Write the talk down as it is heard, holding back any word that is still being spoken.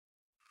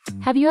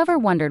Have you ever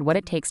wondered what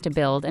it takes to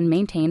build and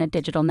maintain a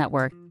digital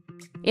network?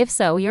 If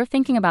so, you're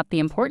thinking about the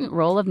important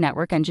role of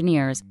network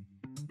engineers.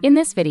 In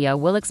this video,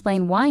 we'll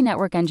explain why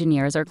network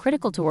engineers are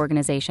critical to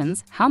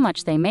organizations, how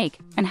much they make,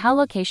 and how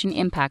location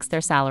impacts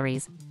their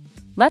salaries.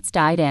 Let's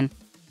dive in.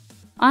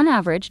 On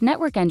average,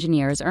 network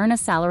engineers earn a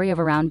salary of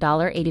around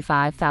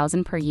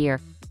 $85,000 per year.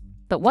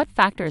 But what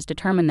factors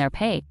determine their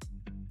pay?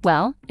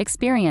 Well,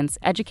 experience,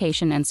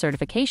 education, and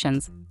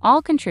certifications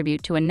all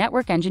contribute to a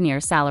network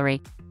engineer's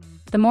salary.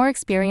 The more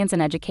experience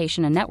and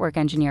education a network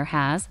engineer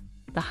has,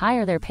 the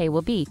higher their pay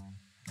will be.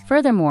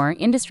 Furthermore,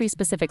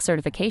 industry-specific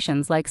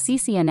certifications like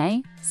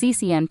CCNA,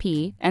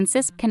 CCNP, and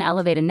CISP can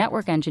elevate a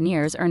network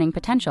engineer's earning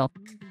potential.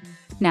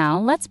 Now,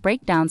 let's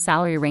break down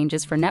salary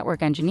ranges for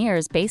network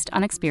engineers based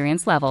on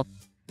experience level.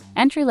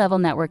 Entry-level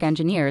network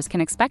engineers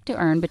can expect to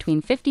earn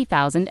between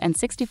 $50,000 and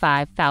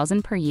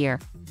 $65,000 per year.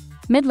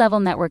 Mid-level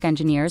network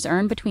engineers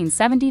earn between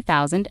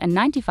 $70,000 and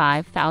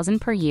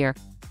 $95,000 per year.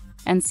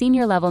 And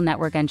senior-level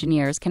network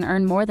engineers can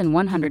earn more than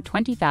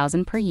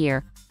 $120,000 per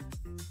year.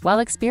 While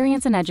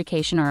experience and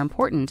education are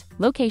important,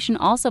 location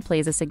also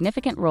plays a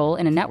significant role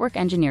in a network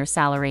engineer's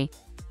salary.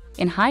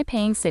 In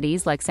high-paying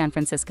cities like San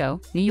Francisco,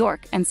 New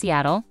York, and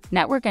Seattle,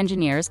 network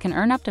engineers can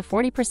earn up to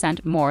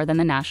 40% more than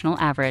the national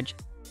average.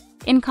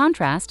 In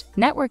contrast,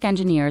 network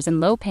engineers in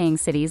low-paying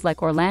cities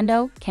like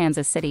Orlando,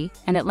 Kansas City,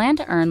 and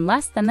Atlanta earn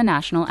less than the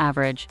national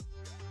average.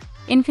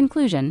 In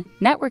conclusion,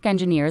 network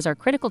engineers are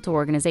critical to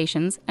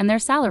organizations, and their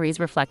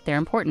salaries reflect their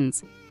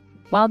importance.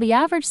 While the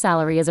average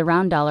salary is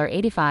around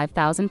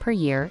 $85,000 per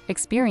year,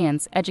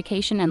 experience,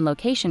 education, and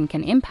location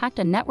can impact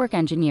a network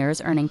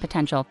engineer's earning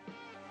potential.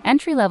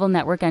 Entry-level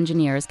network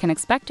engineers can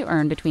expect to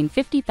earn between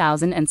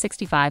 $50,000 and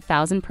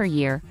 $65,000 per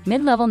year.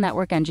 Mid-level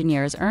network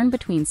engineers earn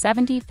between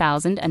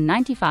 $70,000 and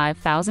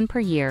 $95,000 per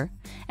year,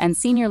 and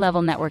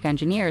senior-level network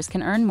engineers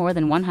can earn more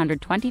than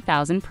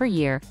 $120,000 per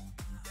year.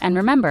 And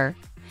remember,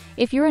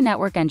 if you're a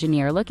network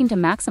engineer looking to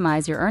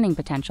maximize your earning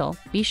potential,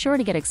 be sure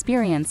to get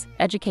experience,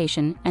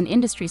 education, and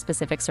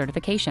industry-specific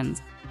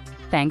certifications.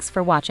 Thanks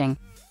for watching.